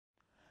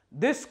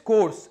This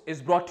course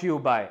is brought to you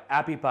by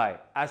Appy Pie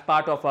as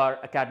part of our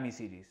Academy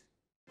series.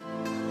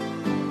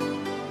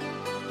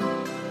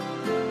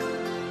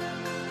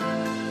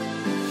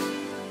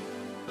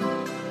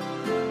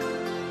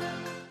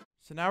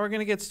 So now we're going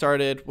to get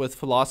started with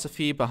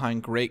philosophy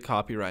behind great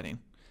copywriting.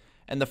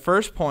 And the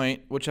first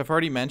point, which I've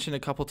already mentioned a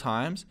couple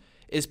times,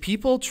 is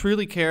people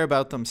truly care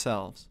about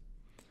themselves.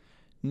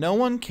 No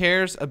one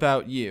cares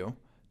about you.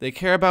 They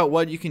care about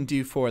what you can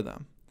do for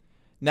them.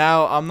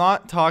 Now, I'm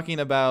not talking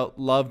about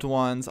loved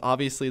ones.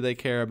 Obviously, they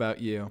care about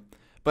you.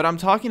 But I'm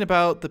talking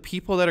about the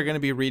people that are going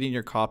to be reading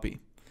your copy.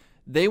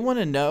 They want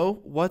to know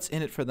what's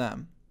in it for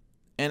them.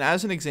 And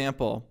as an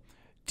example,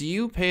 do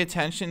you pay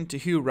attention to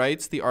who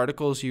writes the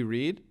articles you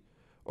read?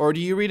 Or do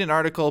you read an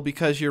article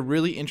because you're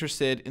really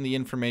interested in the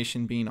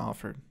information being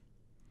offered?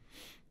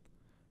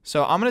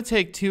 So I'm going to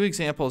take two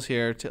examples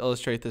here to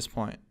illustrate this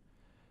point.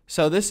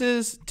 So this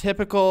is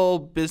typical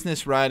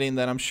business writing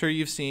that I'm sure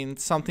you've seen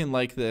something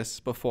like this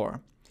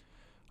before.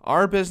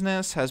 Our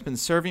business has been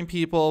serving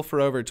people for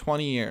over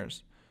 20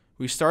 years.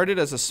 We started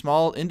as a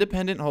small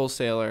independent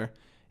wholesaler,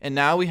 and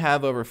now we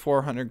have over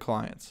 400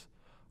 clients.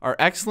 Our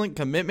excellent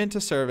commitment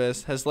to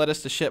service has led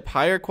us to ship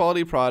higher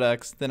quality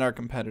products than our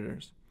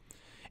competitors.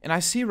 And I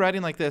see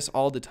writing like this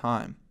all the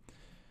time.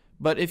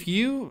 But if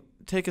you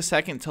take a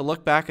second to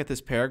look back at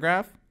this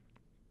paragraph,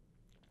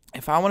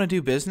 if I want to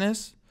do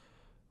business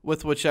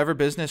with whichever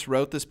business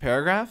wrote this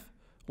paragraph,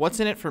 what's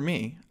in it for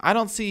me? I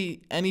don't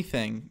see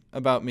anything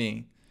about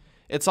me.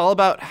 It's all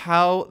about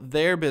how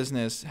their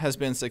business has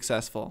been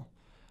successful,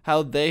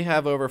 how they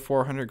have over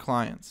 400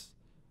 clients.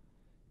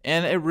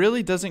 And it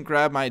really doesn't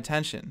grab my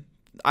attention.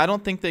 I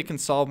don't think they can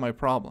solve my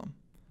problem.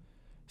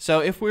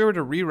 So if we were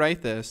to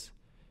rewrite this,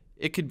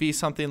 it could be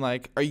something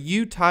like, are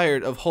you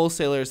tired of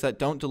wholesalers that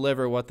don't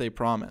deliver what they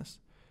promise?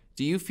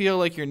 Do you feel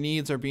like your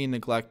needs are being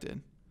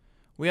neglected?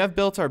 We have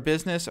built our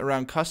business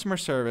around customer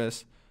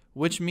service,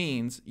 which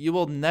means you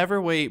will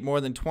never wait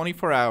more than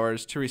 24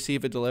 hours to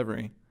receive a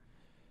delivery.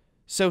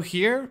 So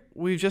here,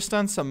 we've just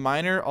done some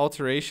minor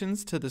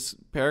alterations to this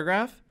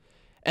paragraph,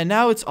 and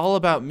now it's all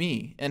about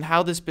me and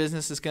how this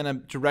business is going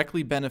to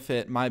directly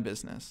benefit my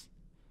business.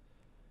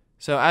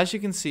 So as you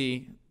can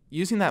see,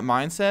 using that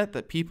mindset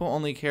that people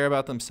only care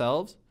about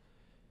themselves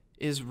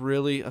is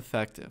really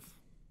effective.